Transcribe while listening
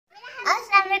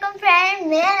वालेकुम फ्रेंड,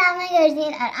 मेरा नाम है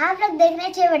गर्जिन और आप लोग देख रहे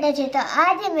हैं 6/6। तो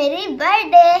आज है मेरी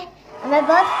बर्थडे, मैं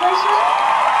बहुत खुश हूँ।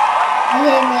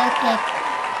 ये मेरा केक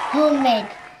होममेड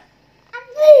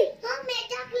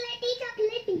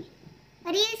चॉकलेटी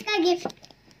और ये इसका गिफ्ट।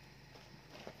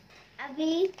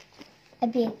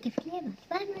 अभी एक गिफ्ट लिया,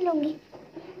 बाद में लूंगी।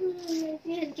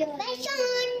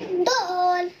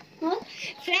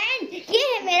 फ्रेंड, ये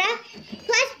है मेरा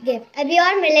फर्स्ट गिफ्ट, अभी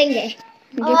और मिलेंगे।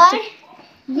 और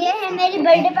ये है मेरी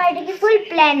बर्थडे पार्टी की फुल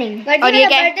प्लानिंग। और ये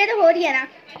क्या? बर्थडे तो हो रही है ना।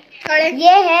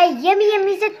 ये है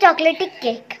यमी से चॉकलेटी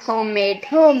केक, होममेड।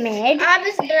 आप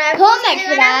इस homemade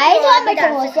fries, homemade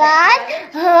samosa,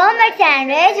 homemade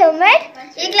sandwich, homemade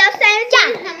ये ग्लास सैंडविच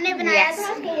हमने बनाया था।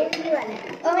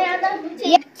 और मेरा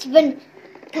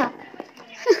था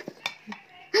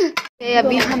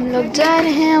अभी हम लोग जा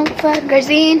रहे हैं ऊपर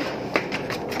गर्जीन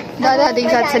दादा दादी के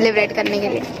साथ सेलिब्रेट करने के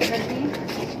लिए।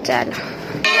 चलो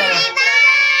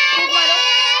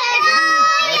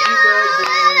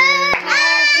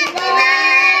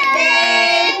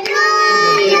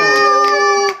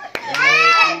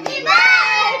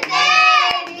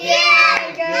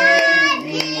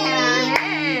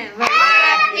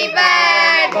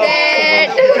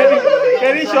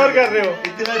शोर कर रहे हो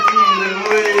इतना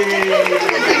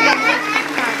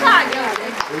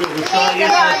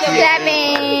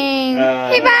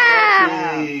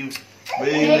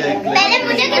पहले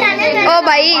मुझे खिलाना था। ओ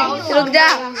भाई रुक जा,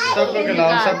 सबको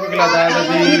खिलाता है।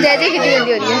 जैसे कितनी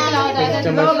जल्दी हो रही है।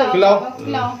 खिलाओ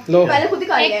लो।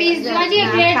 एक पीस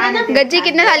गज्जी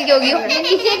कितने साल की होगी?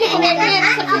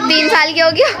 3 साल की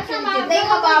होगी।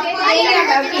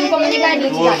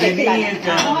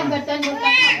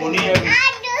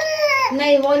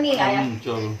 नहीं वो नहीं आया।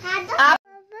 चलो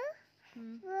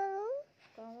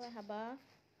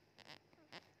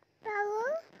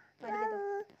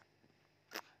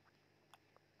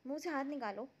मुंह से हाथ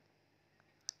निकालो,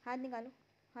 हाथ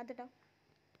हटाओ।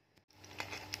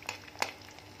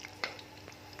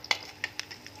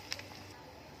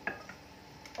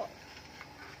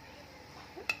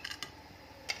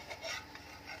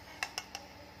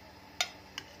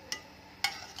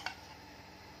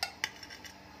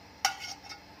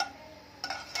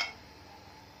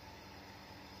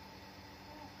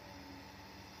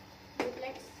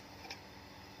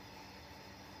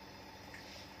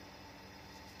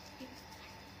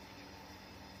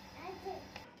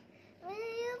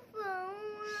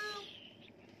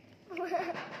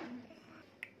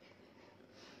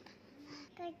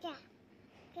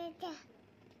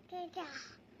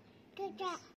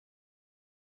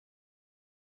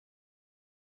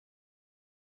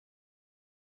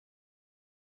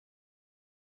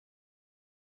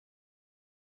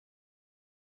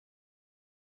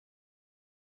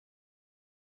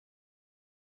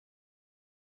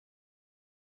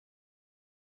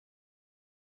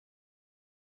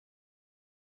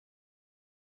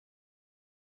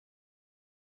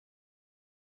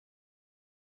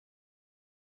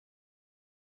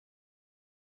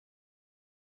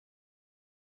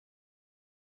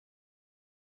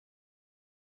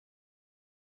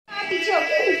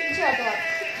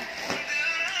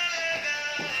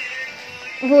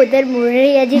 वो उधर मुड़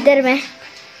रही है जिधर मैं।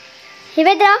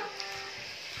 हिबा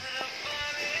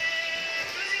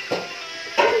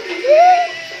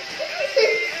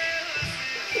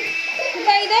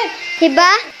हिबा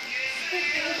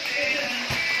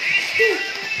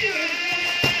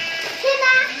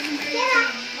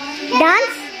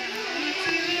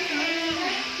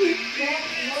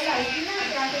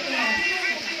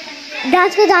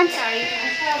डांस को डांस।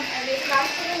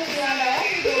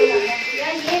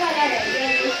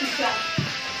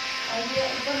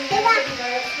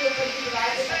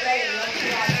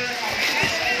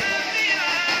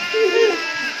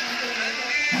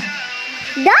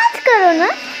 डांस करो ना।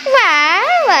 वाह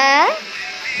वाह।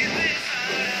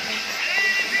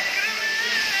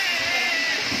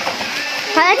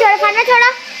 खाना छोड़ा।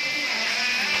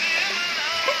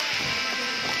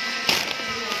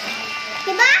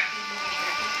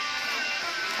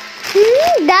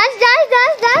 डांस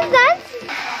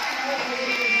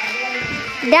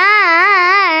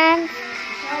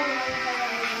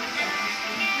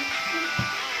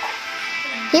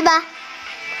हिबा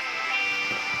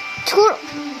छोड़।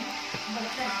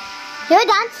 ये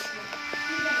dance.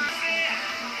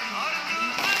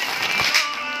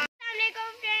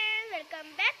 Welcome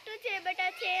back to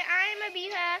 6/6। I am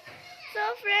Abiha.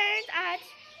 So friends, आज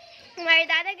हमारे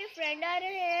दादा के फ्रेंड आ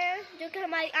रहे हैं जो कि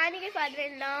हमारी आने के फादर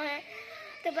इन लॉ हैं।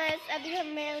 तो बस अभी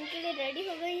मैं उनके लिए रेडी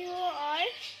हो गई हूँ और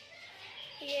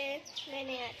ये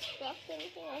मैंने आज फ्रॉक पहनी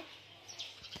है।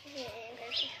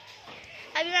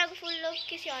 अभी मैं आपको फुल लोग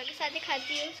किसी और के साथ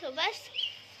दिखाती हूँ। सो बस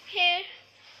फिर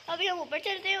अभी हम ऊपर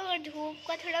चलते हैं और धूप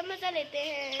का थोड़ा मजा लेते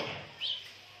हैं।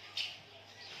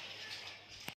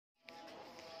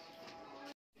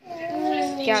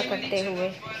 क्या करते हुए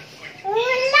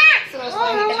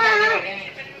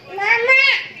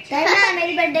करना,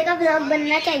 मेरी बर्थडे का व्लॉग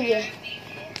बनना चाहिए।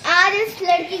 आज इस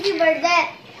लड़की की बर्थडे है।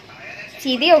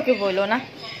 सीधी होके बोलो ना।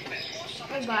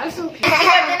 बाल सूखे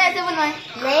ऐसे बनवाए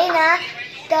नहीं ना,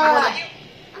 तो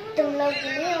तुम लोग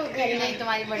नहीं हो घर में।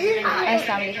 तुम्हारी बर्थडे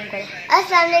अस्सलाम वालेकुम करो।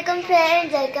 अस्सलाम वालेकुम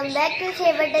friends, welcome back to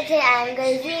 6/6। I am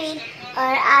गर्जीन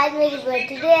और आज मेरी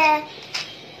बर्थडे है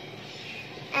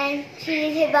एंड शी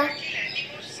इज हिबा।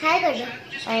 हाय कर दो।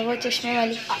 और वो चश्मे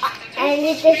वाली एंड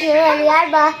ये चश्मे वाली यार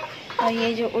बा। और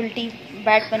ये जो उल्टी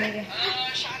बैट बनी हुई,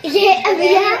 ये अभी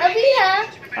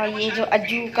और ये जो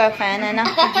अज्जू का फैन है ना,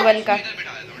 उज्जवल का।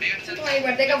 तुम्हारी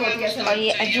बर्थडे का बहुत कैसा और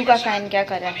ये अज्जू का फैन क्या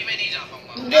कर रहा है?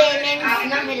 गेमिंग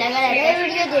में लगा रहता है,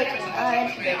 वीडियो देख।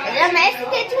 और मैं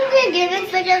कहती हूँ कि गेमिंग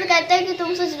से क्या कहता है कि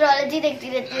तुम सोशियोलॉजी देखती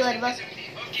रहती हो हर वक्त।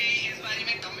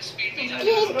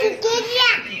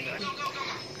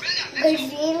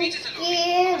 गर्जीन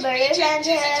के बड़े प्लान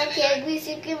है, केक भी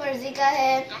इसी की मर्जी का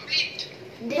है,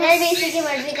 डिनर भी इसी की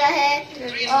मर्जी का है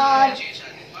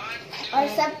और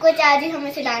सब कुछ आज ही हम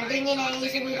इसे डांटेंगे नहीं,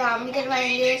 इसे कोई काम नहीं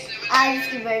करवाएंगे। आज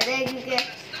इसकी बर्थडे है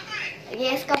क्योंकि ये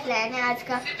इसका प्लान है आज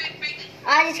का।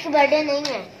 आज इसकी बर्थडे नहीं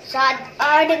है, शायद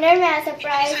और डिनर में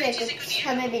सरप्राइज है कुछ,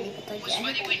 हमें भी नहीं पता क्या है,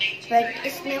 बट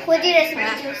इसने खुद ही रेसिपी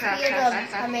चूज की है तो अब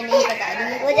हमें नहीं बता रही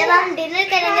है। वो जब हम डिनर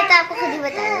करेंगे तो आपको खुद ही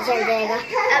पता चल जाएगा।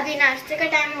 अभी नाश्ते का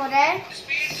टाइम हो रहा है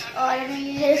और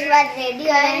फिर उसके बाद रेडी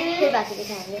हो रहे हैं, फिर बाकी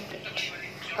दिखाएंगे।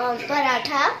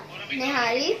 पराठा,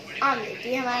 निहारी, ऑमलेट,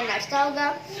 ये हमारा नाश्ता होगा।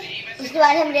 उसके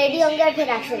बाद हम रेडी होंगे और फिर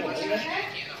आपसे मिलेंगे।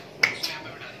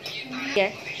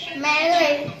 मैं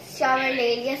शावर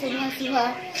ले लिया सुबह सुबह,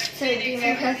 सर्दी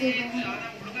में सर्दी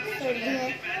में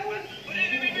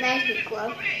मैं ठीक हुआ।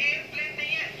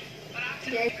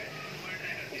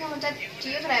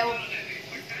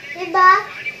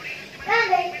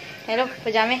 हेलो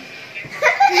पजामे।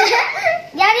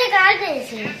 यार ये काट दे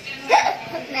इसे।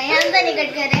 नहीं हम तो नहीं कट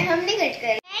कर रहे, हम नहीं कट कर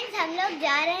रहे। फ्रेंड्स हम लोग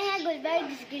जा रहे हैं गुलबर्ग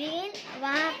ग्रीन,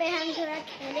 वहाँ पे हम थोड़ा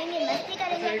खेलेंगे, मस्ती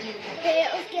करेंगे। फिर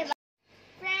उसके बाद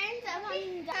फ्रेंड्स अब हम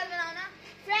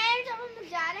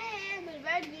जा रहे हैं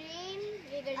गुलबर्ग ग्रीन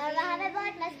और वहाँ पे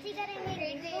बहुत मस्ती करेंगे,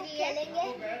 खेलेंगे।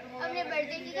 अपने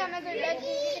बर्थडे की हमें गुलबर्ग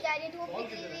ग्रीन लेके जा रही है, धूप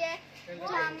निकली हुई है तो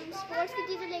हम स्पोर्ट्स की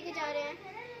चीजें लेके जा रहे हैं,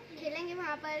 खेलेंगे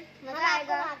वहाँ पर, मजा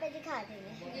आएगा, वहाँ पे दिखा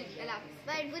देंगे।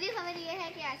 बट बुरी खबर ये है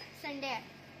कि आज संडे है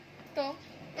तो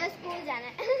स्कूल जाना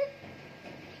है।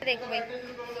 देखो भाई,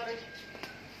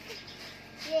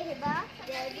 ये हिबा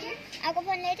डैडी आपको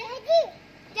फोन ले जाएगी।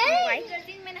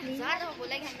 मैंने 1000 दफा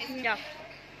बोला कि हमने जाओ।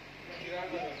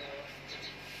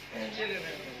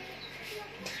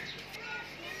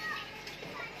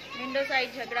 विंडो साइड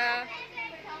झगड़ा।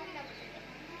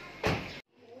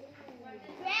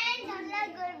 फ्रेंड्स हम लोग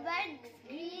गुलबर्ग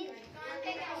ग्रीन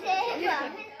से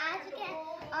वापस आ चुके हैं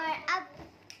और अब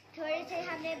थोड़े से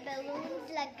हमने बैलून्स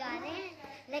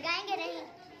लगाएंगे नहीं।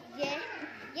 ये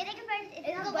देखिए फ्रेंड्स,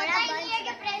 इतना बड़ा बंच है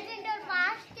कि प्रेजेंट और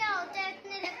पास्ट क्या होता है,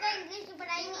 इतने लगता इंग्लिश तो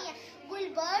पढ़ाई नहीं है।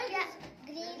 गुलबर्ग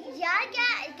ग्रीन यार क्या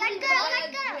कट करो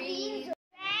फ्रेंड्स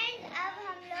अब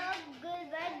हम लोग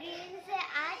गुलबर्ग ग्रीन से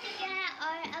आ चुके हैं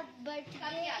और अब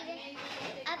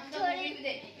अब थोड़ी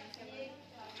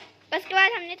उसके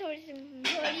बाद हमने थोड़ी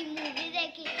मूवी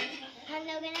देखी, हम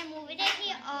लोगों ने मूवी देखी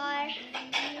और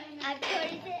अब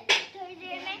थोड़ी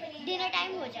देर में डिनर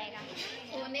टाइम हो जाएगा,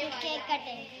 केक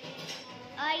कटेंगे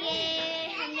और ये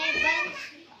हमने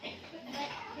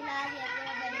फिलहाल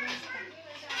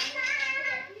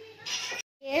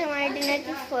ये हमारे डिनर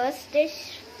की first dish,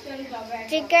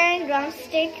 chicken drum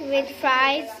stick with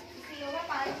fries.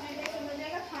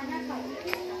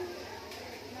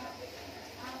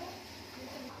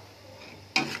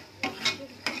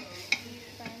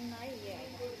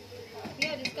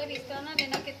 जिसका भी इसका ना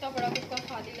लेना, कितना बड़ा कुछ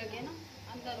खाली लगे ना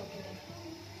अंदर हो गया।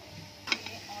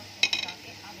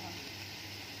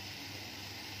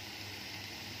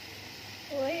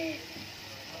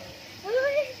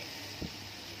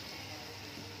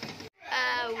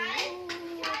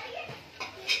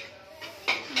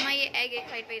 ये एग एक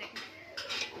साइड पे ही रखें।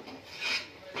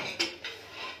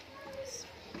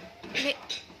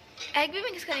 एग भी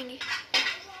मिक्स करेंगी?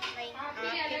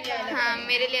 हाँ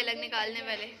मेरे लिए अलग निकालने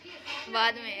पहले,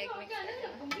 बाद में एग मिक्स।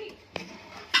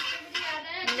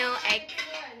 No egg.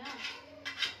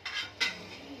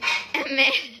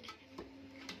 मैं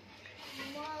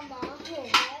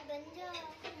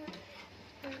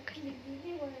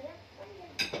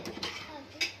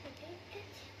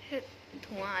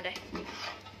धुआं आ रहा है।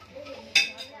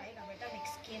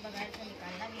 बगैर से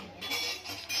निकालना भी नहीं है।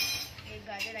 एक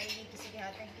गाजर आएगी किसी के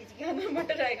हाथ में, किसी के हाथ में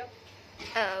मटर आएगा।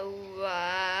 Oh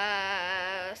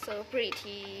wow, so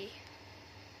pretty.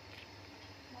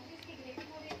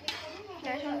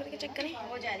 Flash on करके चेक करें।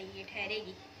 हो जा रही है,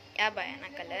 ठहरेगी। अब आया ना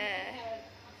कलर।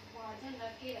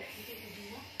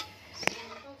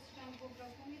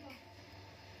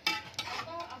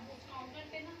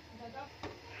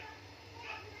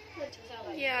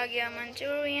 ये आ गया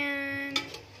मंचूरियन,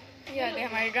 ये आ गया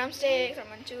हमारे ड्रम स्टिक्स और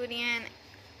मंचूरियन।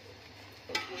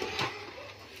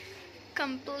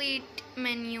 Complete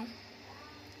menu.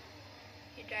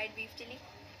 ये ड्राइड बीफ चिली,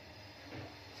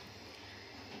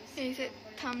 इसे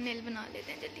थंबनेल बना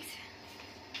लेते हैं जल्दी से।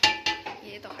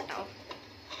 ये तो हटाओ।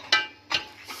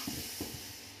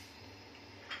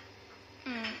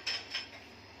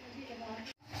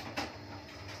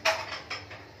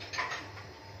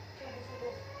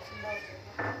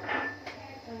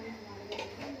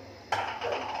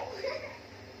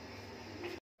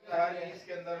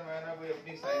 इसके अंदर मैं ना कोई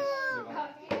अपनी साइज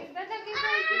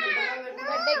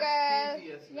बर्थडे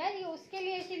गर्ल। यार ये उसके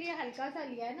लिए इसीलिए हल्का सा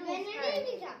लिया है ना,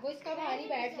 वो इसका भारी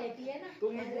बैठ लेती है ना।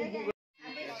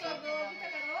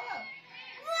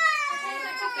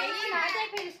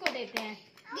 फिर इसको देते हैं।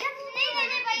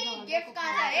 गिफ्ट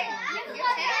कहाँ है?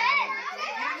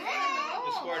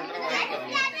 इसको अल्ट्रा वाइड कर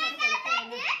लिया।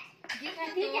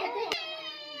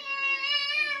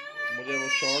 मुझे वो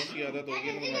शॉर्ट्स की आदत होगी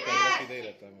ना, मैं कैमरा सीधा ही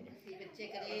रहता है मेरा।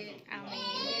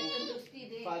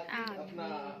 अपना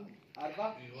अरबा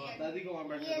दादी को वहाँ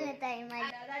बैठ ये लेता है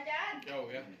क्या हो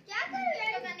गया? क्या कर रहे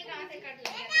हो? पता नहीं कहाँ से कट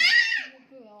लिया।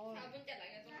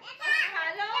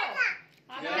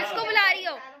 किसको बुला रही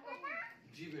हो?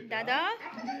 दादा।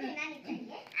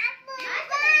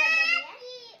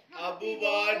 अबू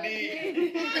पार्टी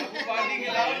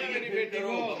खिलाओ मेरी बेटी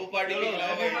को। अबू पार्टी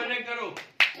खिलाओ। करो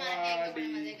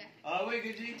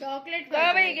चॉकलेट लो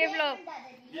भाई गिफ्ट लो।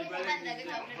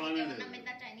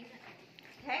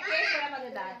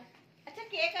 मजेदार। अच्छा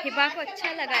केक हिबा को अच्छा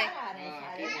लगा है।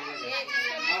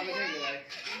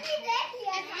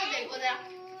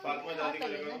 फातिमा दादी को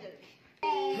देखो।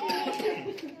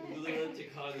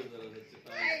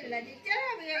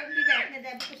 बैठने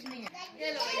दे, कुछ नहीं है।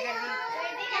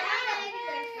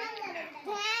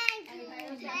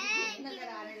 नजर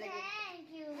आने लगे।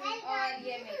 और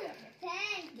ये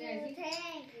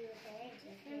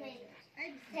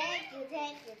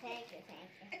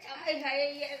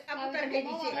अब उतर के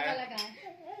नीचे लगा है।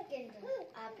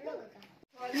 आप लोग का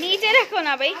नीचे रखो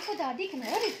ना भाई। आपको दादी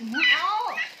खिला रही थी ना।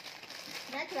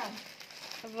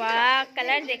 वाह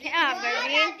कलर देखें आप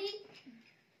गर्जीन।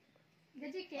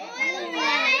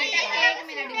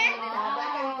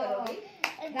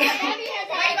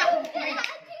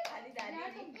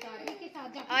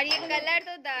 और ये कलर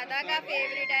तो दादा का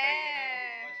फेवरेट है।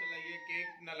 माशाल्लाह ये केक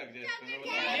ना लग जाए इसमें।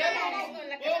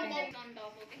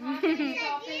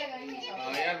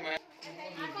 हाँ यार मैं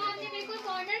बिल्कुल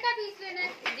कॉर्नर का पीस लेना है।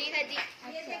 जी है जी।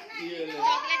 ये ले।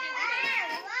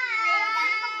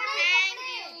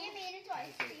 ये मेरी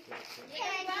चॉइस थी।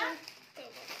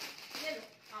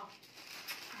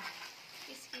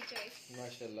 किसकी चॉइस?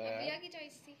 माशाल्लाह प्रिया की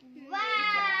चॉइस थी। वाह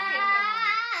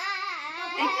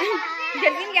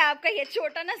गर्जीन क्या आपका ये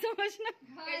छोटा ना समझना।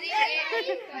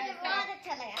 बहुत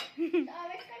अच्छा लगा।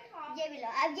 ये भी लो,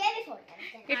 अब ये भी फोल्ड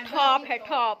करते हैं। ये टॉप है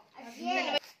टॉप। ये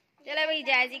चलो भाई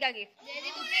जैजी का गिफ्ट। जैजी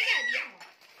तुमने क्या दिया?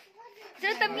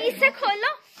 चलो तमीज से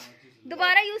खोलो,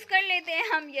 दोबारा यूज कर लेते हैं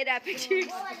हम ये रैपिड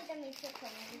शीट्स। वो वाली तो नीचे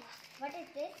खोलेंगे। What is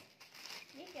this?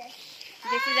 ये क्या है?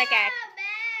 This is a cat.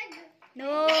 Bag.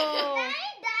 No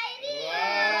diary.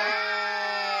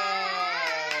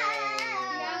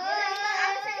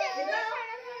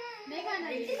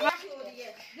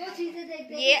 दो चीजें देख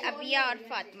ये अबिया और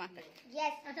फातिमा का।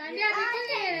 यस।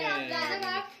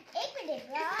 एक मिनट।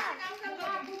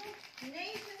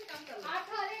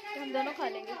 हम दोनों खा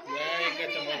लेंगे। मैं एक का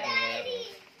चम्मच दूंगा यार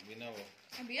बिना वो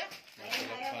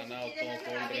माशाल्लाह खाना हो तो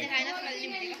कोल्ड ड्रिंक।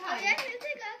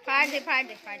 फाड़ दे फाड़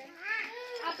दे फाड़ दे।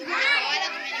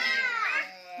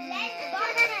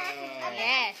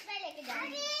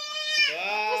 यस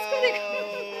उसको देखो।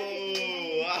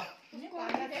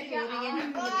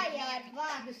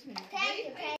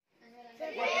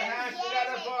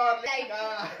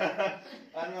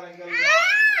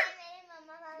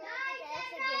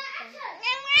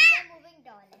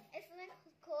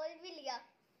 खोल भी लिया।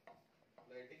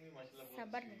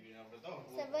 सबर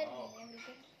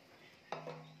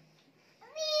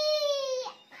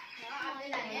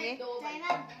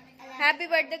हैप्पी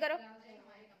बर्थडे करो।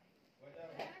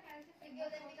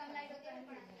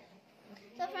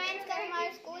 तो फ्रेंड्स कल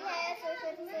हमारा स्कूल है, तो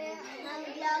फिर से हम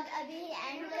ब्लॉग अभी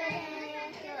एंड कर रहे हैं।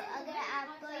 तो अगर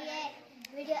आपको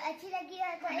अच्छी लगी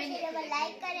है तो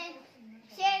लाइक करें,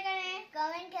 शेयर करें,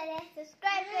 कमेंट करें,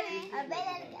 सब्सक्राइब करें और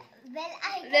बेल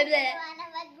आइकन दबाना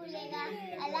मत भूलिएगा।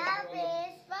 अल्लाह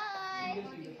हाफिज़, बाय।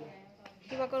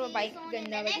 बाइक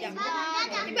गंदा बच गया।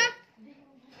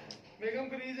 बेगम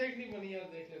फ्रीज एक नहीं बनी यार,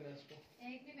 देख लेना इसको।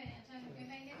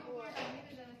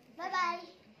 Bye bye.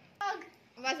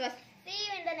 बस बस। See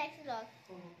you in the next vlog.